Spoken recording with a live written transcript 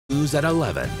News at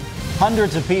 11.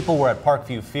 Hundreds of people were at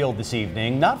Parkview Field this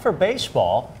evening, not for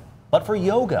baseball, but for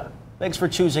yoga. Thanks for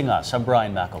choosing us. I'm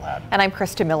Brian McElhatton. And I'm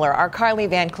Krista Miller. Our Carly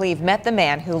Van Cleve met the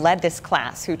man who led this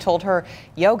class, who told her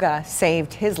yoga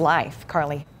saved his life.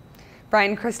 Carly.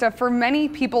 Brian, Krista, for many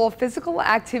people, physical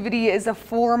activity is a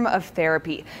form of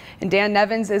therapy. And Dan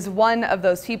Nevins is one of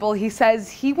those people. He says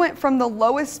he went from the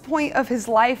lowest point of his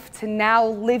life to now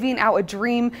living out a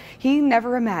dream he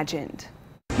never imagined.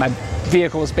 My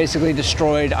vehicle was basically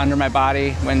destroyed under my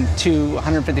body when 2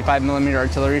 155mm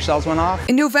artillery shells went off.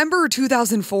 In November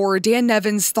 2004, Dan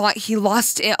Nevins thought he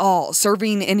lost it all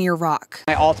serving in Iraq.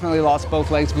 I ultimately lost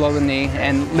both legs below the knee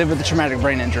and lived with a traumatic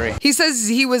brain injury. He says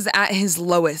he was at his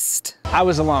lowest. I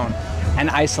was alone and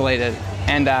isolated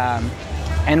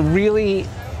and really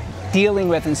dealing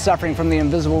with and suffering from the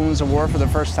invisible wounds of war for the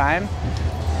first time.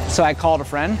 So I called a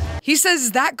friend. He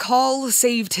says that call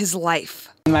saved his life.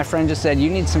 My friend just said, "You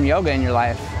need some yoga in your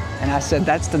life." And I said,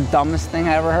 "That's the dumbest thing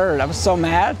I ever heard." I was so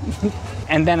mad.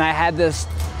 And then I had this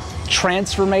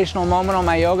transformational moment on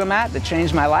my yoga mat that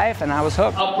changed my life, and I was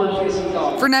hooked.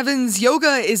 For Nevins,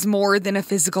 yoga is more than a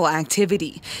physical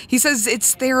activity. He says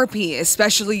it's therapy,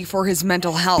 especially for his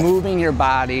mental health. Moving your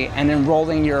body and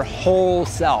enrolling your whole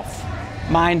self,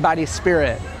 mind, body,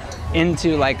 spirit,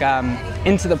 into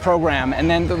the program, and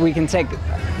then we can take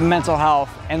mental health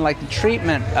and the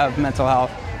treatment of mental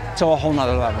health to a whole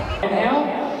nother level.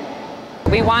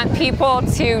 We want people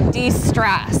to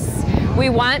de-stress. We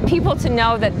want people to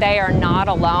know that they are not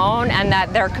alone and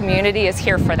that their community is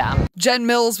here for them. Jen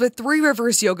Mills with Three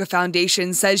Rivers Yoga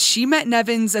Foundation says she met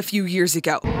Nevins a few years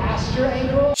ago.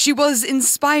 She was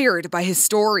inspired by his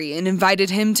story and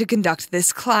invited him to conduct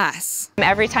this class.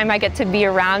 Every time I get to be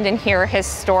around and hear his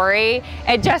story,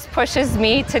 it just pushes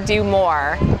me to do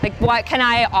more. What can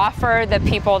I offer the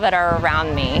people that are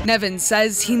around me? Nevins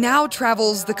says he now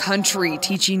travels the country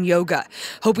teaching yoga,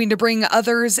 hoping to bring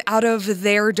others out of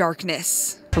their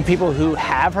darkness. For people who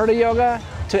have heard of yoga,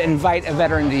 to invite a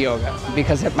veteran to yoga,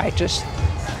 because it might just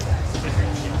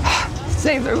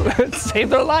save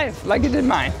their life like it did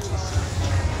mine.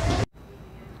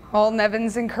 Well,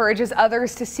 Nevins encourages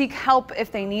others to seek help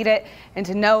if they need it and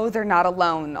to know they're not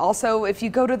alone. Also, if you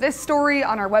go to this story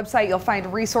on our website, you'll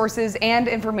find resources and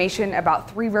information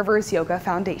about Three Rivers Yoga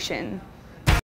Foundation.